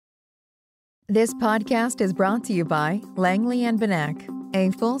This podcast is brought to you by Langley and Benak,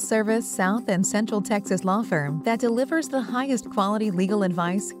 a full-service South and Central Texas law firm that delivers the highest quality legal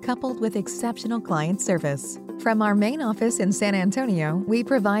advice coupled with exceptional client service. From our main office in San Antonio, we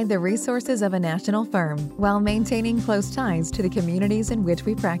provide the resources of a national firm while maintaining close ties to the communities in which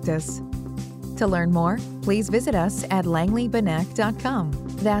we practice. To learn more, please visit us at langleybenak.com.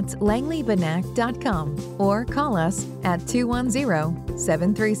 That's langleybenak.com, or call us at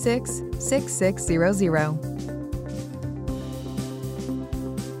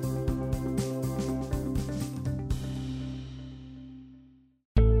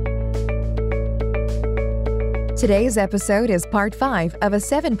Today's episode is part 5 of a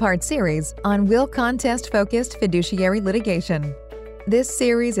 7-part series on will contest-focused fiduciary litigation. This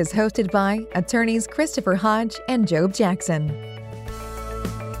series is hosted by attorneys Christopher Hodge and Job Jackson.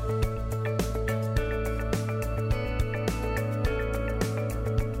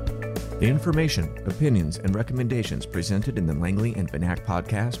 The information, opinions, and recommendations presented in the Langley and Benak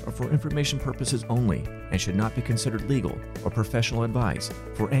podcast are for information purposes only and should not be considered legal or professional advice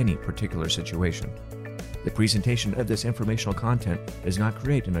for any particular situation. The presentation of this informational content does not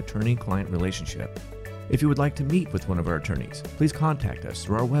create an attorney-client relationship. If you would like to meet with one of our attorneys, please contact us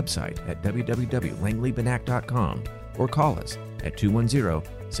through our website at www.langleybenak.com or call us at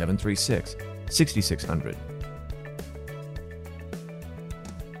 210-736-6600.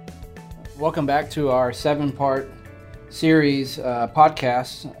 Welcome back to our 7-part series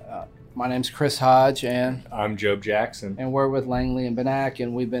podcast. My name's Chris Hodge, and I'm Job Jackson. And we're with Langley and Benak,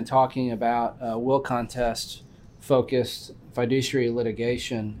 and we've been talking about will contest-focused fiduciary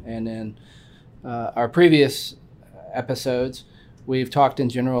litigation. And in our previous episodes, we've talked in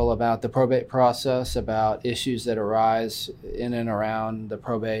general about the probate process, about issues that arise in and around the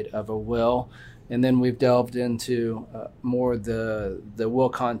probate of a will. And then we've delved into more the will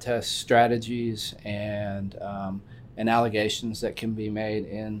contest strategies and allegations that can be made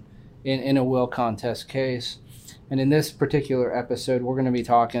in a will contest case. And in this particular episode, we're going to be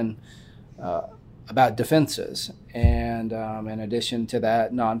talking about defenses and, in addition to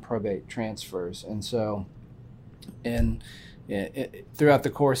that, non-probate transfers. And so throughout the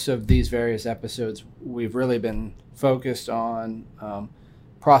course of these various episodes, we've really been focused on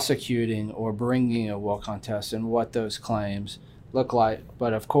prosecuting or bringing a will contest and what those claims look like.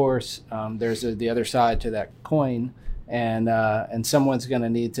 But of course, there's the other side to that coin, and someone's going to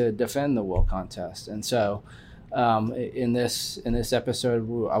need to defend the will contest. And so in this episode,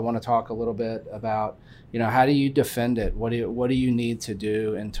 I want to talk a little bit about, how do you defend it? What do you need to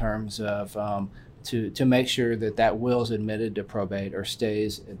do in terms of to make sure that will is admitted to probate or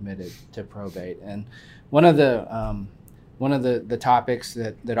stays admitted to probate? And one of the topics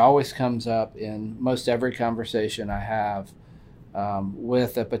that always comes up in most every conversation I have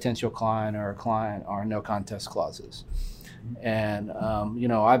with a potential client are no contest clauses. And,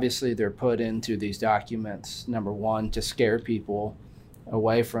 obviously they're put into these documents, number one, to scare people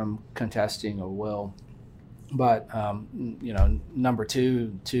away from contesting a will. But, number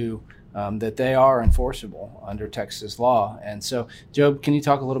two, that they are enforceable under Texas law. And so, Job, can you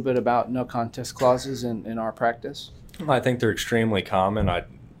talk a little bit about no contest clauses in our practice? I think they're extremely common. I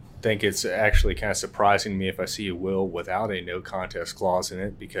think it's actually kind of surprising to me if I see a will without a no contest clause in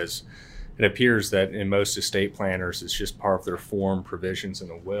it, because it appears that in most estate planners it's just part of their form provisions in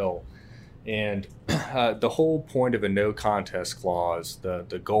a will. And the whole point of a no contest clause,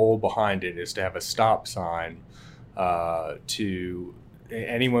 the goal behind it is to have a stop sign to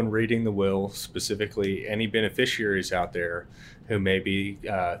anyone reading the will, specifically any beneficiaries out there who may be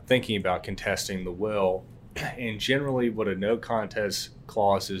thinking about contesting the will. And generally what a no contest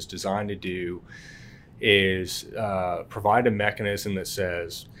clause is designed to do is provide a mechanism that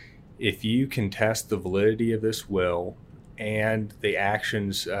says, if you contest the validity of this will and the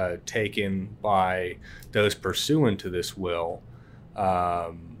actions taken by those pursuant to this will,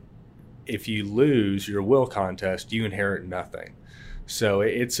 if you lose your will contest, you inherit nothing. So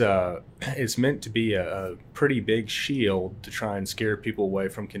it's meant to be a pretty big shield to try and scare people away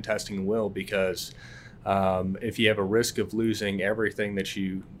from contesting the will, because if you have a risk of losing everything that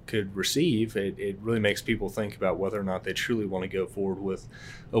you could receive, it really makes people think about whether or not they truly want to go forward with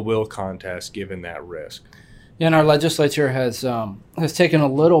a will contest given that risk. Yeah, and our legislature has taken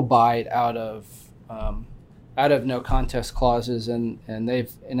a little bite out of no contest clauses, and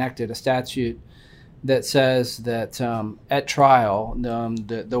they've enacted a statute that says that at trial,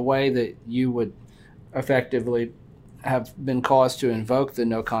 the way that you would effectively have been caused to invoke the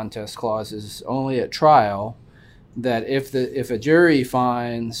no contest clause is only at trial. That if a jury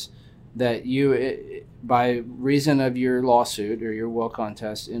finds that you by reason of your lawsuit or your will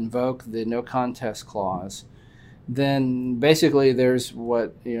contest, invoke the no contest clause, then basically there's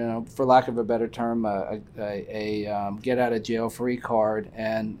what, for lack of a better term, a get out of jail free card.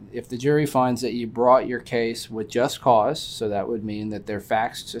 And if the jury finds that you brought your case with just cause, so that would mean that there are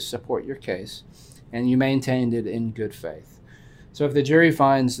facts to support your case, and you maintained it in good faith. So if the jury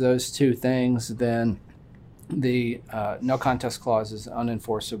finds those two things, then the no contest clause is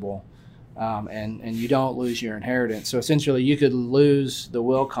unenforceable, and you don't lose your inheritance. So essentially you could lose the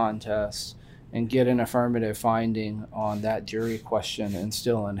will contest and get an affirmative finding on that jury question and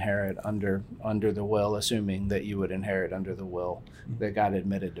still inherit under the will, assuming that you would inherit under the will that got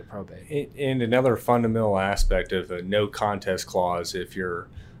admitted to probate. And another fundamental aspect of a no contest clause, if you're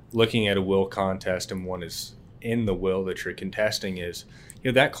looking at a will contest and one is in the will that you're contesting, is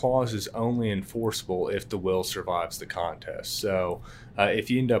that clause is only enforceable if the will survives the contest. So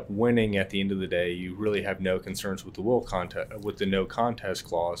if you end up winning at the end of the day, you really have no concerns with the will contest, with the no contest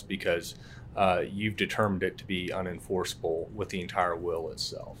clause, because you've determined it to be unenforceable with the entire will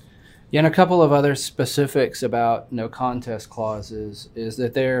itself. Yeah, and a couple of other specifics about no contest clauses is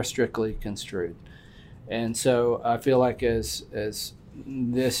that they're strictly construed. And so I feel like as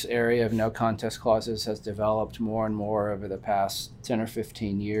this area of no contest clauses has developed more and more over the past 10 or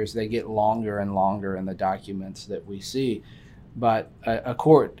 15 years, they get longer and longer in the documents that we see. But a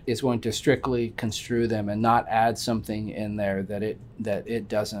court is going to strictly construe them and not add something in there that it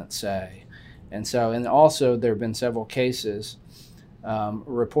doesn't say. And so, and also there have been several cases,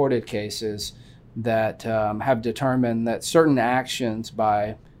 reported cases, that have determined that certain actions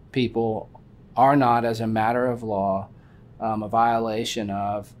by people are not, as a matter of law, a violation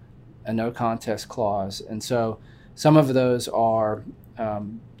of a no contest clause. And so some of those are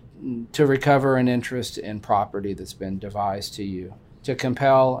to recover an interest in property that's been devised to you, to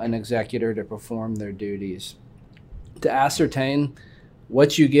compel an executor to perform their duties, to ascertain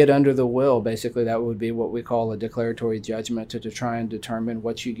what you get under the will. Basically, that would be what we call a declaratory judgment, to try and determine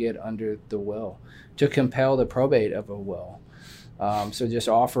what you get under the will, to compel the probate of a will. So just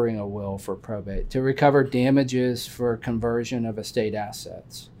offering a will for probate, to recover damages for conversion of estate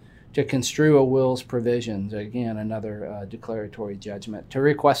assets, to construe a will's provisions, again, another declaratory judgment, to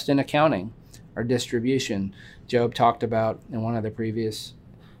request an accounting or distribution. Job talked about in one of the previous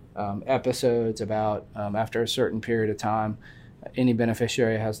episodes about after a certain period of time, any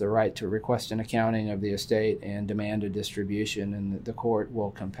beneficiary has the right to request an accounting of the estate and demand a distribution, and the court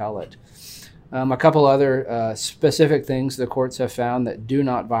will compel it. A couple other specific things the courts have found that do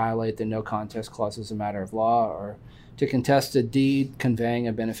not violate the no contest clause as a matter of law are to contest a deed conveying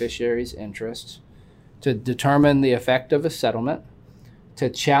a beneficiary's interests, to determine the effect of a settlement, to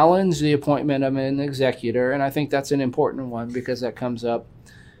challenge the appointment of an executor. And I think that's an important one because that comes up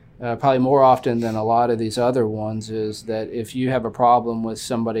probably more often than a lot of these other ones, is that if you have a problem with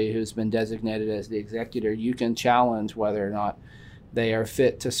somebody who's been designated as the executor, you can challenge whether or not they are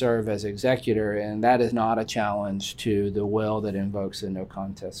fit to serve as executor, and that is not a challenge to the will that invokes the no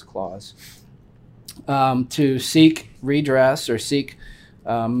contest clause. To seek redress or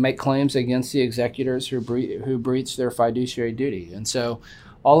make claims against the executors who breach their fiduciary duty. And so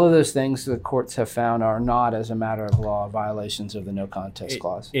all of those things the courts have found are not, as a matter of law, violations of the no contest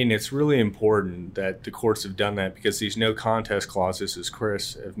clause. And it's really important that the courts have done that, because these no contest clauses, as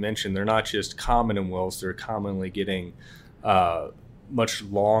Chris have mentioned, they're not just common in wills, they're commonly getting much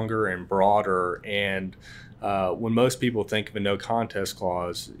longer and broader. And when most people think of a no contest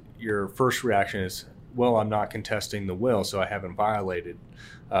clause, your first reaction is, well, I'm not contesting the will, so I haven't violated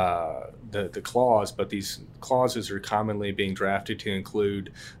the clause. But these clauses are commonly being drafted to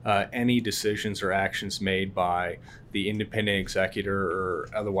include any decisions or actions made by the independent executor or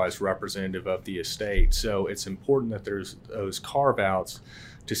otherwise representative of the estate. So it's important that there's those carve-outs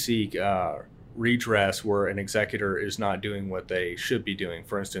to seek redress where an executor is not doing what they should be doing,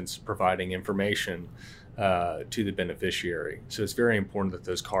 for instance, providing information to the beneficiary. So it's very important that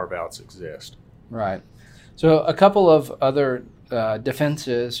those carve-outs exist. Right. So a couple of other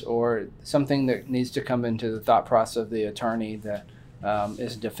defenses, or something that needs to come into the thought process of the attorney that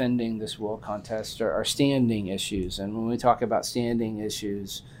is defending this will contest, are standing issues. And when we talk about standing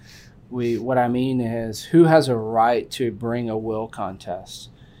issues, what I mean is who has a right to bring a will contest.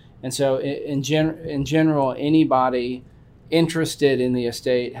 And so in general, anybody interested in the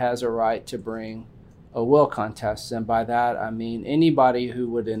estate has a right to bring a will contest. And by that, I mean anybody who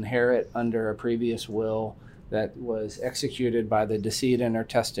would inherit under a previous will that was executed by the decedent or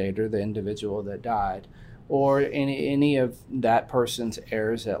testator, the individual that died, or any of that person's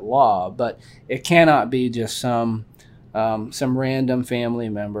heirs at law. But it cannot be just some some random family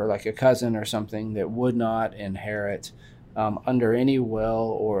member, like a cousin or something, that would not inherit under any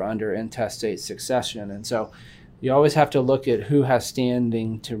will or under intestate succession. And so you always have to look at who has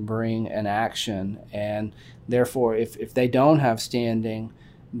standing to bring an action, and therefore, if they don't have standing,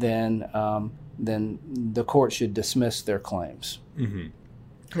 then the court should dismiss their claims. Mm-hmm.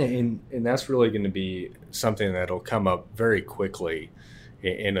 And that's really going to be something that'll come up very quickly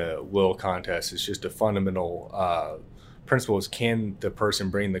in a will contest. It's just a fundamental principle is, can the person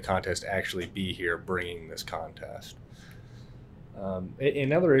bringing the contest actually be here bringing this contest?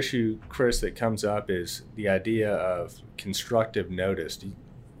 Another issue, Chris, that comes up is the idea of constructive notice. Do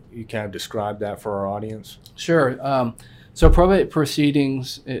you kind of describe that for our audience? Sure. So probate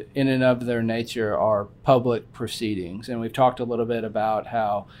proceedings in and of their nature are public proceedings. And we've talked a little bit about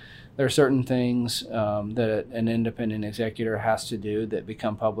how there are certain things that an independent executor has to do that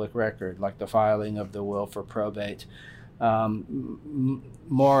become public record, like the filing of the will for probate.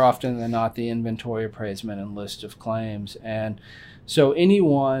 More often than not, the inventory appraisement and list of claims. And so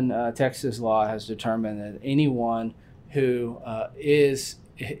anyone, Texas law has determined that anyone who is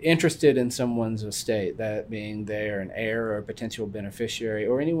interested in someone's estate, that being they're an heir or a potential beneficiary,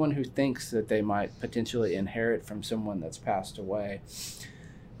 or anyone who thinks that they might potentially inherit from someone that's passed away,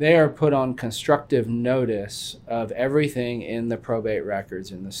 they are put on constructive notice of everything in the probate records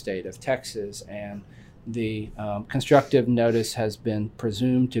in the state of Texas. And the constructive notice has been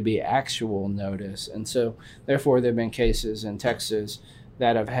presumed to be actual notice. And so therefore there have been cases in Texas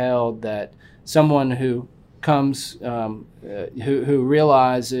that have held that someone who comes, who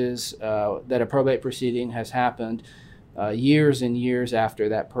realizes that a probate proceeding has happened years and years after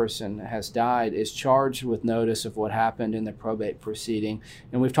that person has died, is charged with notice of what happened in the probate proceeding.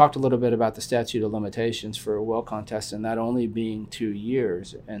 And we've talked a little bit about the statute of limitations for a will contest, and that only being 2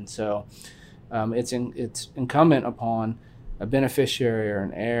 years. And so it's incumbent upon a beneficiary or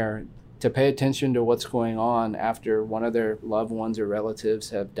an heir to pay attention to what's going on after one of their loved ones or relatives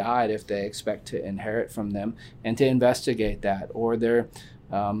have died, if they expect to inherit from them, and to investigate that. Or their,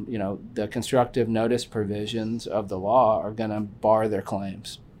 the constructive notice provisions of the law are going to bar their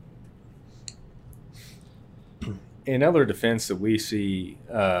claims. Another defense that we see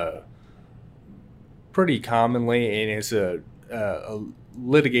pretty commonly, and it's a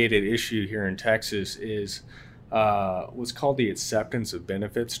litigated issue here in Texas, is what's called the acceptance of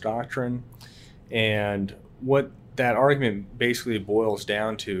benefits doctrine. And what that argument basically boils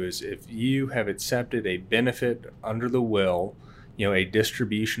down to is, if you have accepted a benefit under the will, a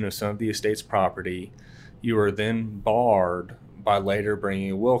distribution of some of the estate's property, you are then barred by later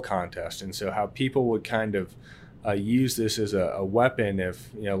bringing a will contest. And so how people would kind of use this as a weapon, if,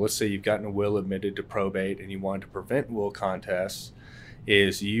 let's say you've gotten a will admitted to probate and you wanted to prevent will contests,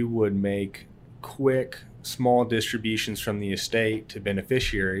 is you would make quick, small distributions from the estate to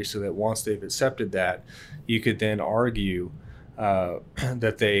beneficiaries, so that once they've accepted that, you could then argue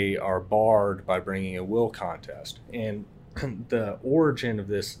that they are barred by bringing a will contest. And the origin of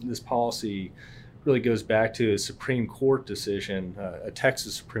this policy really goes back to a Supreme Court decision, a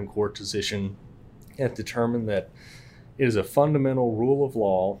Texas Supreme Court decision, that determined that it is a fundamental rule of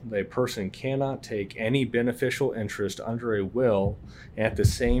law that a person cannot take any beneficial interest under a will and at the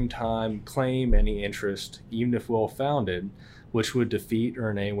same time claim any interest, even if well founded, which would defeat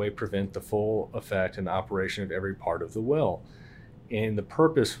or in any way prevent the full effect and operation of every part of the will. And the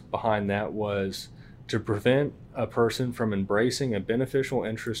purpose behind that was to prevent a person from embracing a beneficial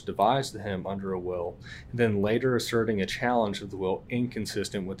interest devised to him under a will, and then later asserting a challenge of the will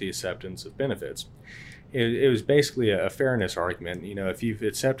inconsistent with the acceptance of benefits. It was basically a fairness argument. If you've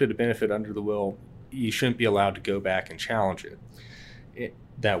accepted a benefit under the will, you shouldn't be allowed to go back and challenge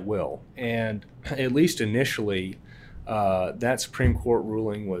that will. And at least initially, that Supreme Court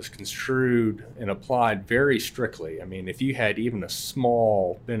ruling was construed and applied very strictly. I mean, if you had even a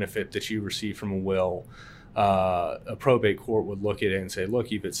small benefit that you received from a will, a probate court would look at it and say,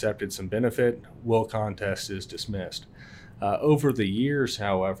 look, you've accepted some benefit, will contest is dismissed. Over the years,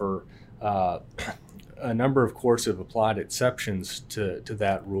 however, a number of courts have applied exceptions to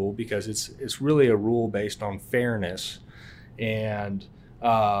that rule, because it's really a rule based on fairness. And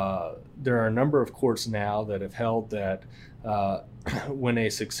there are a number of courts now that have held that when a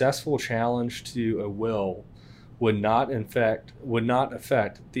successful challenge to a will would not affect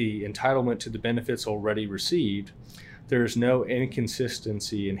the entitlement to the benefits already received, there is no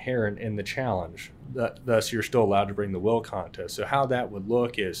inconsistency inherent in the challenge. Thus, you're still allowed to bring the will contest. So how that would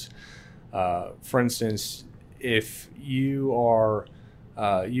look is, for instance, if you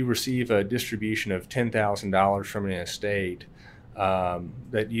receive a distribution of $10,000 from an estate,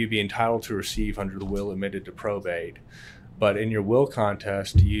 that you'd be entitled to receive under the will admitted to probate. But in your will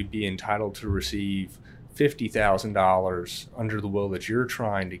contest, you'd be entitled to receive $50,000 under the will that you're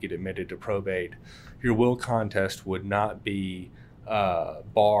trying to get admitted to probate. Your will contest would not be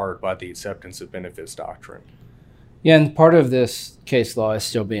barred by the acceptance of benefits doctrine. Yeah, and part of this case law is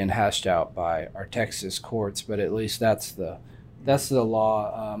still being hashed out by our Texas courts, but at least that's the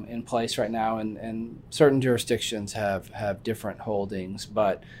law in place right now, and certain jurisdictions have different holdings.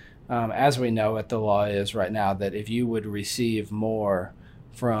 But as we know what the law is right now, that if you would receive more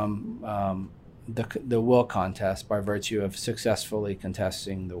from the will contest by virtue of successfully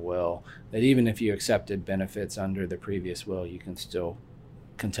contesting the will, that even if you accepted benefits under the previous will, you can still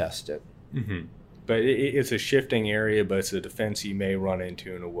contest it. Mm-hmm. But it's a shifting area, but it's a defense you may run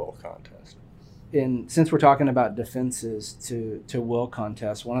into in a will contest. Since we're talking about defenses to will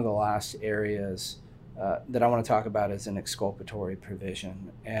contests, one of the last areas that I want to talk about is an exculpatory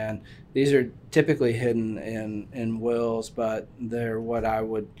provision. And these are typically hidden in wills, but they're what I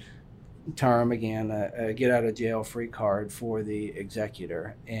would term, again, a get-out-of-jail-free card for the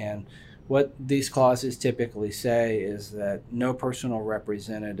executor. And what these clauses typically say is that no personal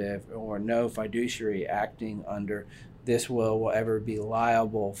representative or no fiduciary acting under this will ever be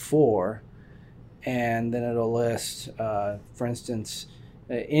liable for, and then it'll list, for instance,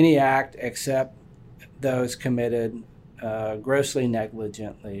 any act except those committed grossly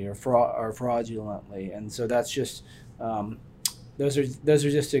negligently or fraudulently. And so that's just those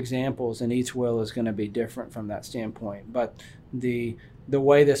are just examples, and each will is going to be different from that standpoint. But the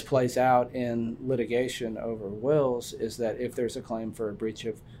way this plays out in litigation over wills is that if there's a claim for a breach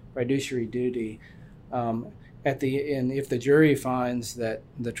of fiduciary duty, at the end, if the jury finds that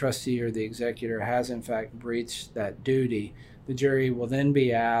the trustee or the executor has in fact breached that duty, the jury will then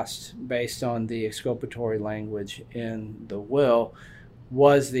be asked, based on the exculpatory language in the will,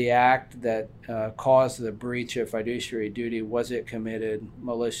 was the act that caused the breach of fiduciary duty, was it committed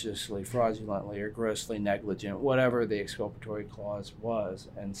maliciously, fraudulently, or grossly negligent, whatever the exculpatory clause was.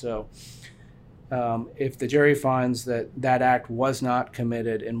 And so if the jury finds that that act was not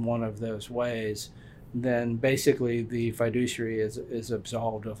committed in one of those ways, then basically the fiduciary is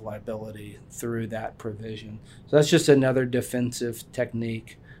absolved of liability through that provision. So that's just another defensive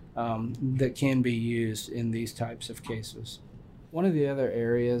technique that can be used in these types of cases. One of the other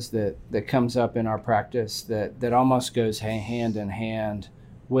areas that comes up in our practice that almost goes hand in hand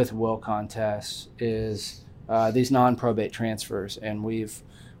with will contests is these non-probate transfers, and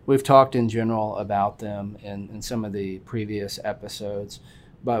we've talked in general about them in some of the previous episodes.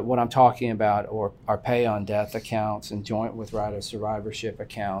 But what I'm talking about are pay on death accounts and joint with right of survivorship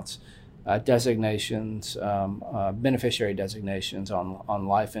accounts, designations, beneficiary designations on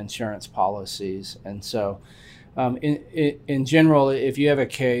life insurance policies. And so in general, if you have a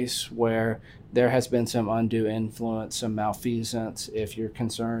case where there has been some undue influence, some malfeasance, if you're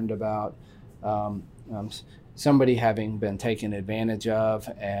concerned about somebody having been taken advantage of,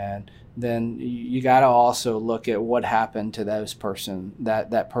 and then you got to also look at what happened to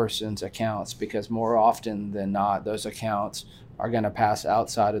that person's accounts, because more often than not, those accounts are going to pass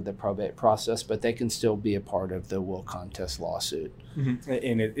outside of the probate process, but they can still be a part of the will contest lawsuit. Mm-hmm.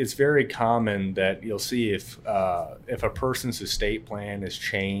 And it's very common that you'll see if a person's estate plan is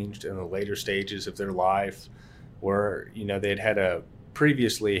changed in the later stages of their life, where they'd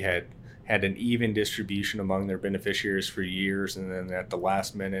previously had an even distribution among their beneficiaries for years, and then at the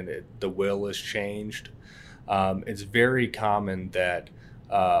last minute the will is changed. It's very common that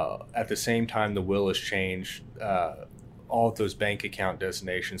at the same time the will is changed, all of those bank account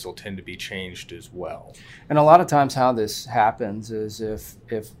designations will tend to be changed as well. And a lot of times how this happens is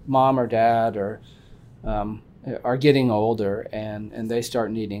if mom or dad are getting older and they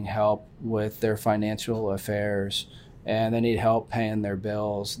start needing help with their financial affairs, and they need help paying their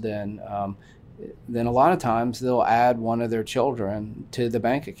bills, then a lot of times they'll add one of their children to the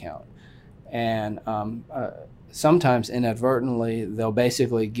bank account. And sometimes inadvertently, they'll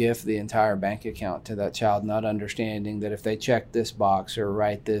basically gift the entire bank account to that child, not understanding that if they check this box or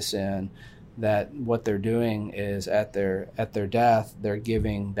write this in, that what they're doing is at their death, they're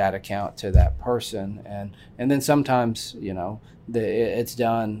giving that account to that person. And then sometimes, it's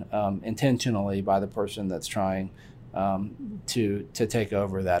done intentionally by the person that's trying to take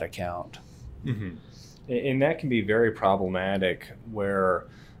over that account. Mm-hmm. And that can be very problematic, where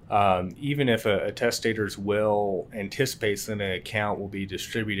even if a testator's will anticipates that an account will be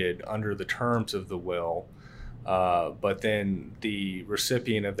distributed under the terms of the will, but then the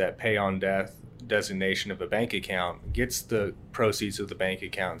recipient of that pay on death designation of a bank account gets the proceeds of the bank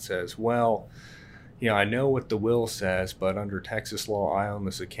account and says, well, I know what the will says, but under Texas law, I own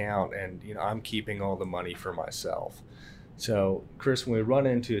this account, and I'm keeping all the money for myself. So, Chris, when we run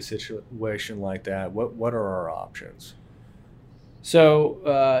into a situation like that, what are our options? So,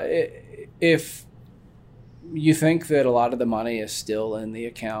 if you think that a lot of the money is still in the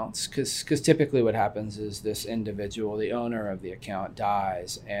accounts, because typically what happens is this individual, the owner of the account,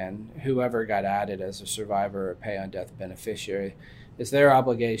 dies, and whoever got added as a survivor or pay on death beneficiary, it's their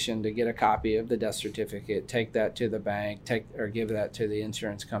obligation to get a copy of the death certificate, take that to the bank, give that to the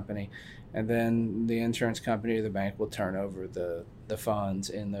insurance company, and then the insurance company or the bank will turn over the funds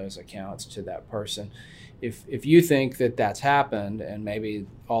in those accounts to that person. If you think that that's happened and maybe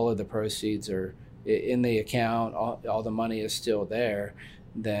all of the proceeds are in the account, all the money is still there,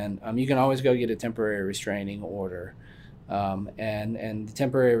 then you can always go get a temporary restraining order. And the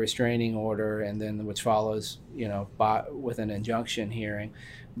temporary restraining order, and then which follows, with an injunction hearing.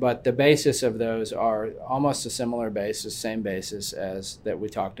 But the basis of those are almost a similar basis, same basis as that we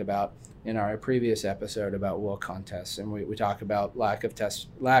talked about in our previous episode about will contests, and we talk about lack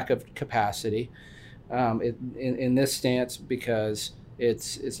of capacity. In this stance, because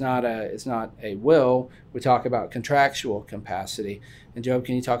it's not a will, we talk about contractual capacity. And Job,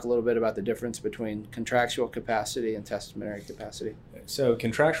 can you talk a little bit about the difference between contractual capacity and testamentary capacity? So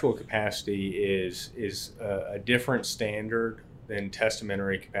contractual capacity is a different standard than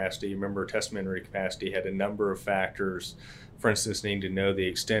testamentary capacity. Remember, testamentary capacity had a number of factors. For instance, needing to know the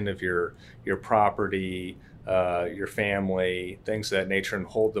extent of your property, your family, things of that nature, and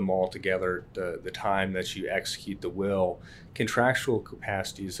hold them all together the time that you execute the will. Contractual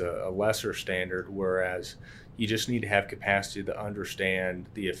capacity is a lesser standard, whereas you just need to have capacity to understand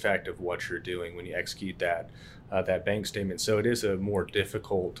the effect of what you're doing when you execute that bank statement. So it is a more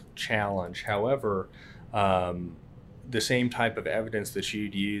difficult challenge. However, the same type of evidence that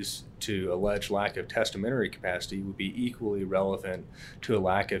you'd use to allege lack of testamentary capacity would be equally relevant to a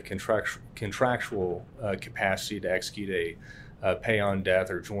lack of contractual capacity to execute a pay on death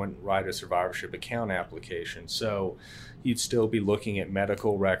or joint right of survivorship account application. So you'd still be looking at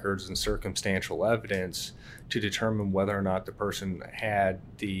medical records and circumstantial evidence to determine whether or not the person had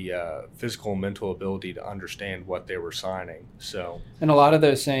the physical and mental ability to understand what they were signing. So, and a lot of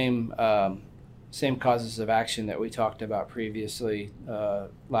those same causes of action that we talked about previously,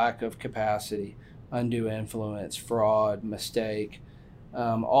 lack of capacity, undue influence, fraud, mistake,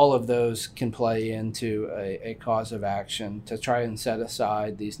 all of those can play into a cause of action to try and set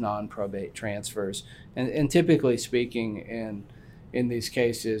aside these non-probate transfers. And typically speaking, in these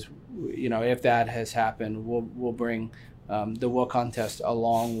cases, if that has happened, we'll bring the will contest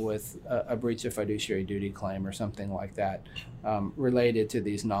along with a breach of fiduciary duty claim or something like that related to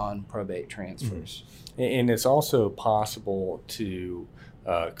these non-probate transfers. Mm-hmm. And it's also possible to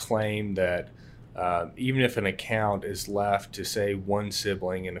claim that even if an account is left to, say, one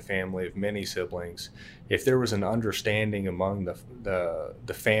sibling in a family of many siblings, if there was an understanding among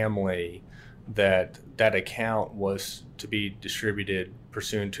the family that account was to be distributed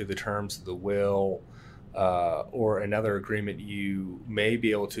pursuant to the terms of the will or another agreement, you may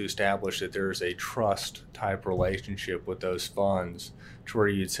be able to establish that there is a trust type relationship with those funds to where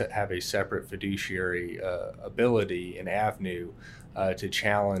you'd have a separate fiduciary ability and avenue to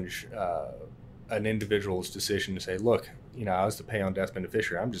challenge an individual's decision to say, look, I was the pay on death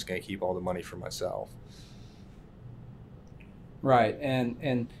beneficiary, I'm just going to keep all the money for myself. Right.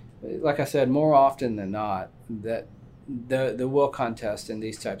 And like I said, more often than not, that the will contest and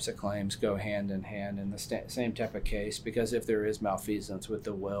these types of claims go hand in hand in the same type of case, because if there is malfeasance with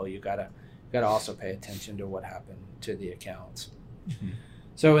the will, you gotta also pay attention to what happened to the accounts. Mm-hmm.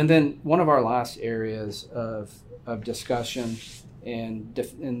 So, and then one of our last areas of discussion in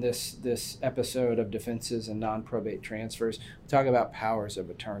this episode of defenses and non-probate transfers, we talk about powers of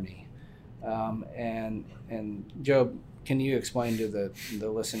attorney. And Job, can you explain to the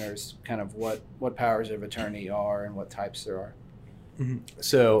listeners kind of what powers of attorney are and what types there are? Mm-hmm.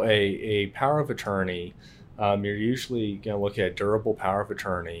 So a power of attorney, you're usually going to look at durable power of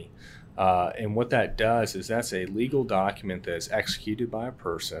attorney. And what that does is that's a legal document that is executed by a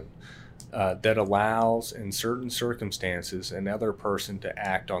person that allows, in certain circumstances, another person to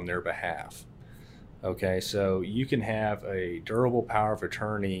act on their behalf. Okay, so you can have a durable power of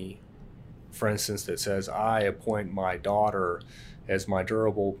attorney, for instance, that says, I appoint my daughter as my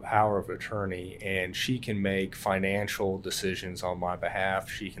durable power of attorney, and she can make financial decisions on my behalf.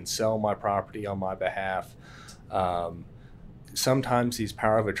 She can sell my property on my behalf. Sometimes these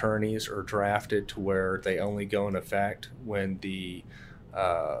power of attorneys are drafted to where they only go in effect when the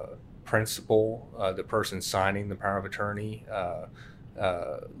principal, the person signing the power of attorney,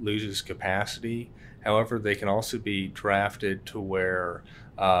 loses capacity. However, they can also be drafted to where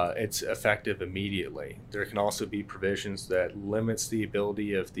it's effective immediately. There can also be provisions that limits the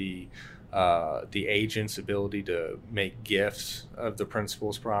ability of the agent's ability to make gifts of the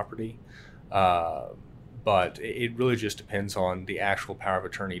principal's property. But it really just depends on the actual power of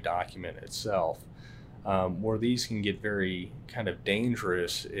attorney document itself. Where these can get very kind of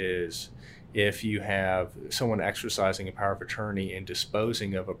dangerous is if you have someone exercising a power of attorney and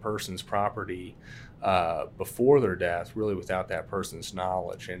disposing of a person's property before their death, really without that person's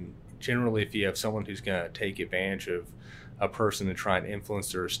knowledge. And generally, if you have someone who's going to take advantage of a person to try and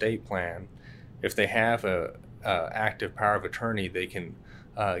influence their estate plan, if they have a active power of attorney, they can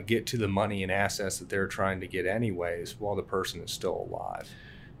get to the money and assets that they're trying to get anyways while the person is still alive.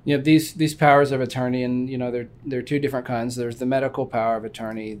 You know, these powers of attorney, and there are two different kinds. There's the medical power of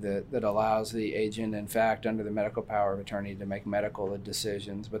attorney that allows the agent, in fact, under the medical power of attorney, to make medical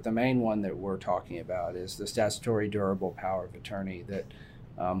decisions. But the main one that we're talking about is the statutory durable power of attorney. That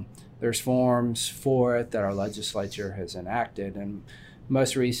there's forms for it that our legislature has enacted, and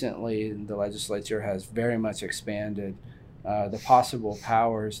most recently, the legislature has very much expanded the possible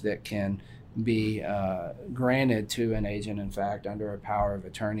powers that can be granted to an agent, in fact, under a power of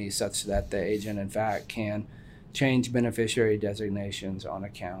attorney, such that the agent, in fact, can change beneficiary designations on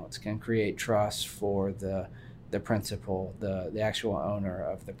accounts, can create trusts for the principal, the actual owner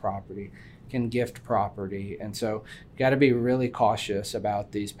of the property, can gift property. And so got to be really cautious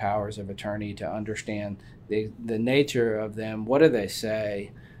about these powers of attorney to understand the nature of them. What do they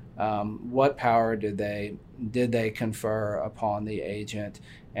say? What power did they confer upon the agent?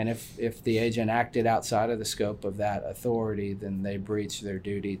 And if the agent acted outside of the scope of that authority, then they breached their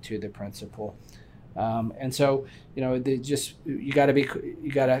duty to the principal. And so, you got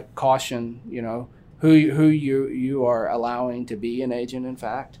to caution, who you are allowing to be an agent, in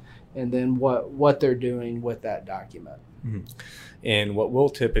fact, and then what they're doing with that document. Mm-hmm. And what we'll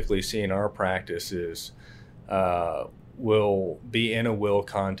typically see in our practice is we'll be in a will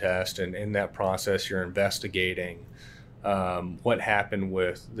contest, and in that process you're investigating what happened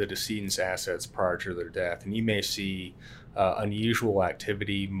with the decedent's assets prior to their death. And you may see unusual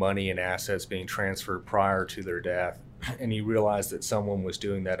activity, money and assets being transferred prior to their death, and you realize that someone was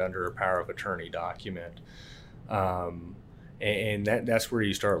doing that under a power of attorney document. And that's where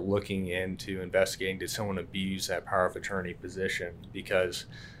you start looking into investigating, did someone abuse that power of attorney position? Because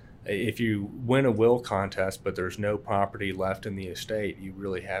if you win a will contest but there's no property left in the estate, you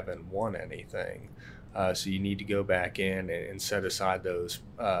really haven't won anything. So you need to go back in and set aside those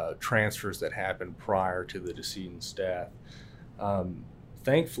transfers that happened prior to the decedent's death.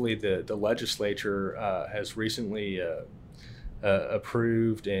 Thankfully, the legislature has recently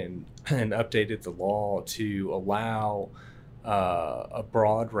approved and updated the law to allow a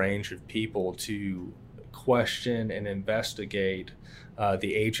broad range of people to question and investigate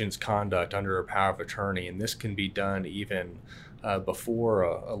the agent's conduct under a power of attorney. And this can be done even before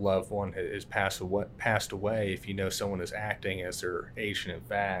a loved one has passed away, if you know someone is acting as their agent in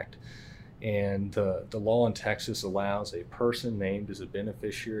fact. And the law in Texas allows a person named as a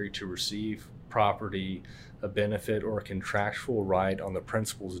beneficiary to receive property, a benefit, or a contractual right on the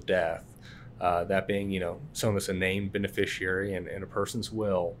principal's death. That being, someone that's a named beneficiary in a person's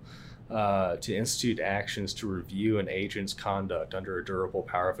will, to institute actions to review an agent's conduct under a durable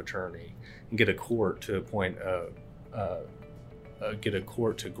power of attorney and get a court to appoint get a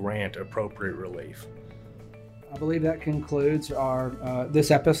court to grant appropriate relief. I believe that concludes our this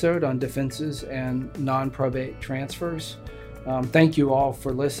episode on defenses and non-probate transfers. Thank you all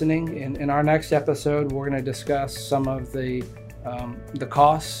for listening. In our next episode, we're going to discuss some of the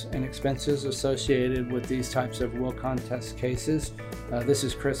costs and expenses associated with these types of will contest cases. This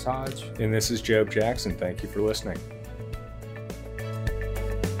is Chris Hodge. And this is Job Jackson. Thank you for listening.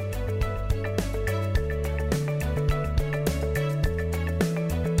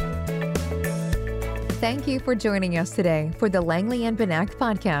 Thank you for joining us today for the Langley and Benak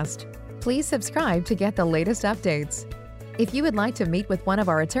podcast. Please subscribe to get the latest updates. If you would like to meet with one of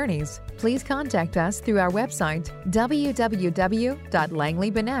our attorneys, please contact us through our website,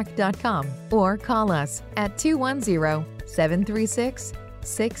 www.langleybenak.com, or call us at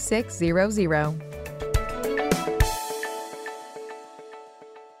 210-736-6600.